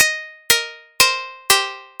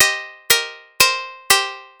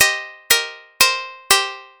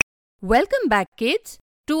Welcome back, kids,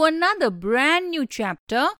 to another brand new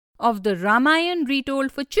chapter of the Ramayana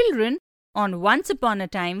retold for children on Once Upon a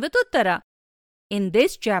Time with Uttara. In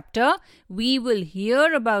this chapter, we will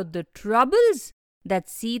hear about the troubles that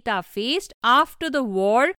Sita faced after the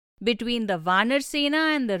war between the Vanar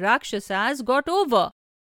Sena and the Rakshasas got over.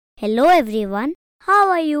 Hello everyone, how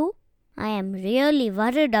are you? I am really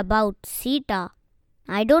worried about Sita.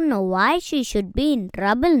 I don't know why she should be in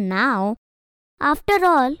trouble now. After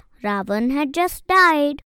all, Ravan had just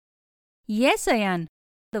died. Yes, Ayan,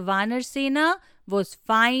 the Vanar Sena was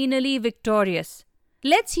finally victorious.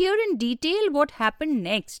 Let's hear in detail what happened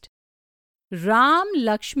next. Ram,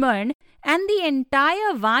 Lakshman and the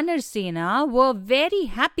entire Vanar Sena were very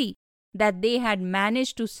happy that they had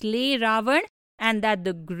managed to slay Ravan and that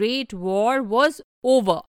the great war was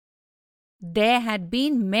over. There had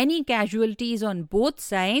been many casualties on both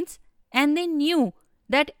sides, and they knew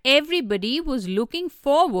that everybody was looking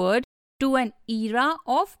forward to an era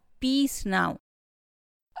of peace now.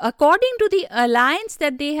 According to the alliance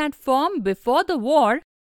that they had formed before the war,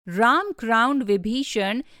 Ram crowned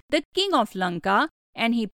Vibhishan the king of Lanka,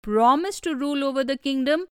 and he promised to rule over the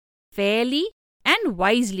kingdom fairly and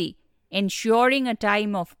wisely, ensuring a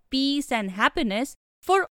time of peace and happiness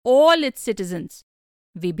for all its citizens.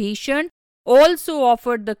 Vibhishan also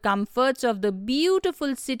offered the comforts of the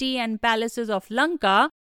beautiful city and palaces of Lanka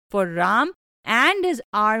for Ram and his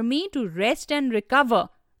army to rest and recover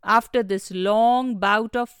after this long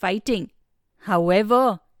bout of fighting.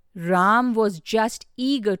 However, Ram was just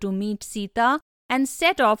eager to meet Sita and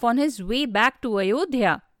set off on his way back to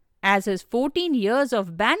Ayodhya, as his 14 years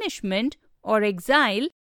of banishment or exile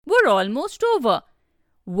were almost over.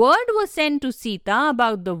 Word was sent to Sita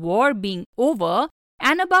about the war being over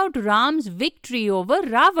and about Ram's victory over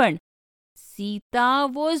Ravan. Sita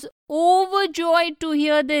was overjoyed to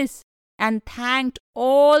hear this and thanked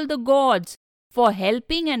all the gods for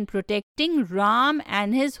helping and protecting Ram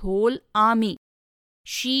and his whole army.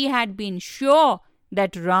 She had been sure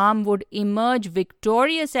that Ram would emerge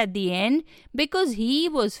victorious at the end because he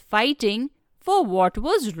was fighting for what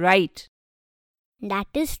was right. That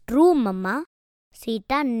is true, Mama.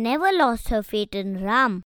 Sita never lost her faith in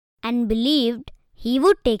Ram and believed he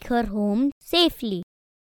would take her home safely.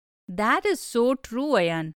 That is so true,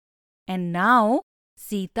 Ayan. And now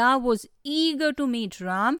Sita was eager to meet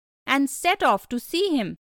Ram and set off to see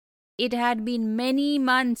him. It had been many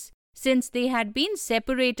months since they had been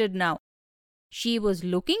separated now. She was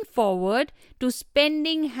looking forward to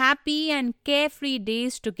spending happy and carefree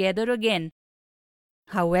days together again.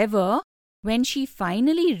 However, when she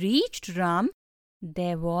finally reached Ram,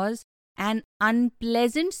 there was an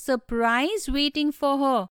unpleasant surprise waiting for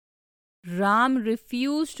her. Ram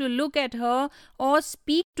refused to look at her or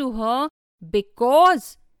speak to her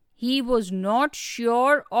because he was not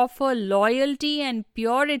sure of her loyalty and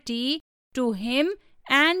purity to him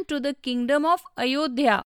and to the kingdom of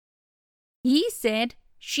Ayodhya. He said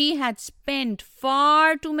she had spent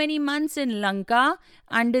far too many months in Lanka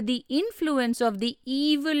under the influence of the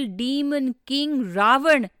evil demon king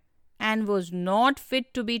Ravan and was not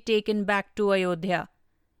fit to be taken back to Ayodhya.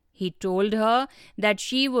 He told her that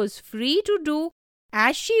she was free to do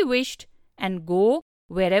as she wished and go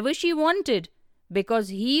wherever she wanted because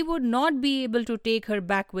he would not be able to take her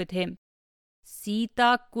back with him.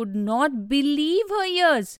 Sita could not believe her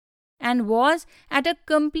ears and was at a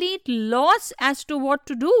complete loss as to what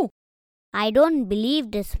to do. I don't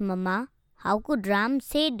believe this, Mama. How could Ram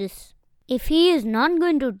say this? If he is not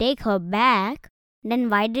going to take her back, then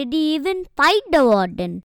why did he even fight the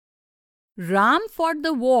warden? Ram fought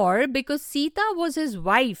the war because Sita was his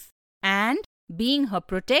wife and, being her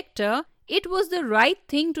protector, it was the right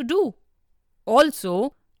thing to do.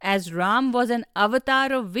 Also, as Ram was an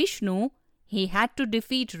avatar of Vishnu, he had to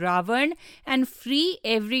defeat Ravan and free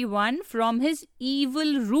everyone from his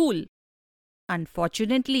evil rule.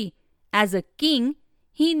 Unfortunately, as a king,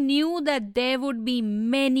 he knew that there would be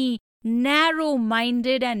many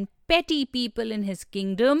narrow-minded and petty people in his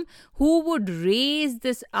kingdom who would raise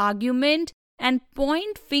this argument and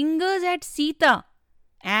point fingers at Sita,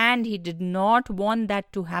 and he did not want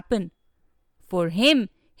that to happen. For him,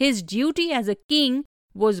 his duty as a king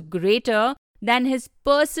was greater than his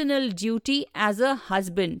personal duty as a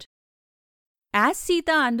husband. As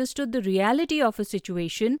Sita understood the reality of her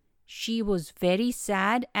situation, she was very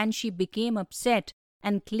sad and she became upset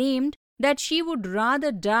and claimed that she would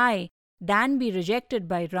rather die than be rejected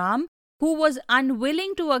by Ram, who was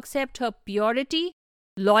unwilling to accept her purity,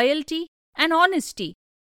 loyalty, and honesty.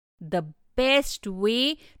 The best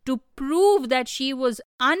way to prove that she was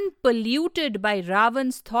unpolluted by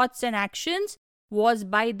Ravan's thoughts and actions was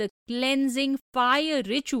by the cleansing fire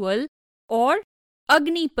ritual or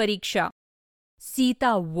Agni Pariksha.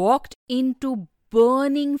 Sita walked into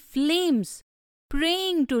burning flames,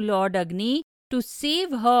 praying to Lord Agni to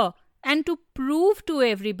save her and to prove to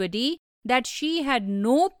everybody that she had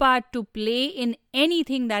no part to play in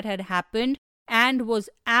anything that had happened and was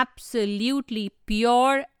absolutely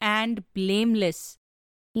pure and blameless.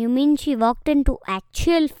 You mean she walked into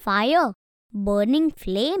actual fire, burning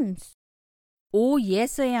flames? Oh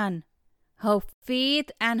yes, Ayan. Her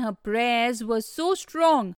faith and her prayers were so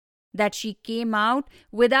strong that she came out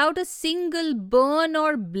without a single burn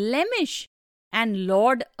or blemish. And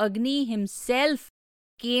Lord Agni himself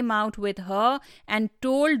came out with her and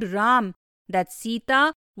told Ram that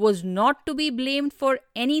Sita was not to be blamed for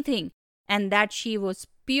anything and that she was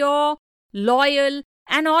pure, loyal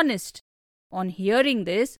and honest. On hearing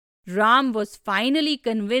this, Ram was finally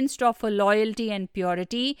convinced of her loyalty and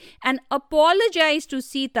purity and apologized to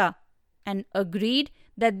Sita and agreed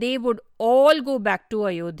that they would all go back to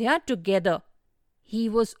Ayodhya together. He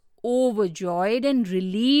was overjoyed and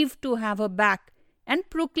relieved to have her back and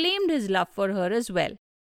proclaimed his love for her as well.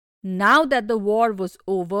 Now that the war was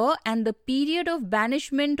over and the period of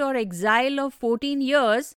banishment or exile of 14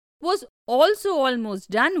 years was also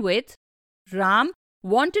almost done with, Ram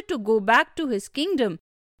wanted to go back to his kingdom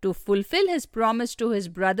to fulfill his promise to his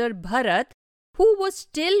brother Bharat, who was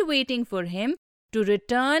still waiting for him to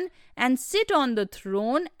return and sit on the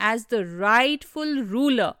throne as the rightful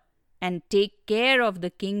ruler and take care of the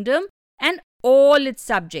kingdom and all its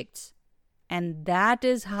subjects. And that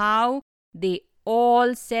is how they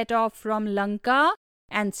all set off from Lanka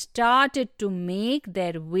and started to make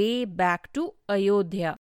their way back to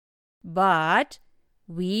Ayodhya. But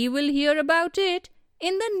we will hear about it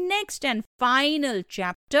in the next and final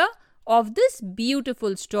chapter of this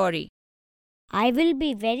beautiful story. I will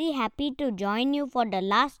be very happy to join you for the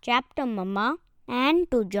last chapter, Mama, and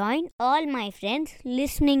to join all my friends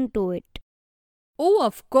listening to it. Oh,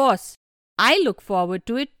 of course. I look forward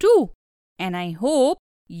to it too. And I hope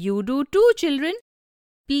you do too, children.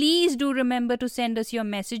 Please do remember to send us your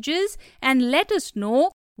messages and let us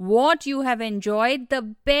know what you have enjoyed the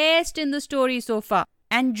best in the story so far.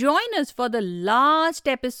 And join us for the last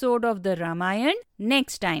episode of the Ramayana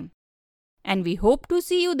next time. And we hope to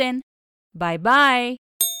see you then. Bye-bye.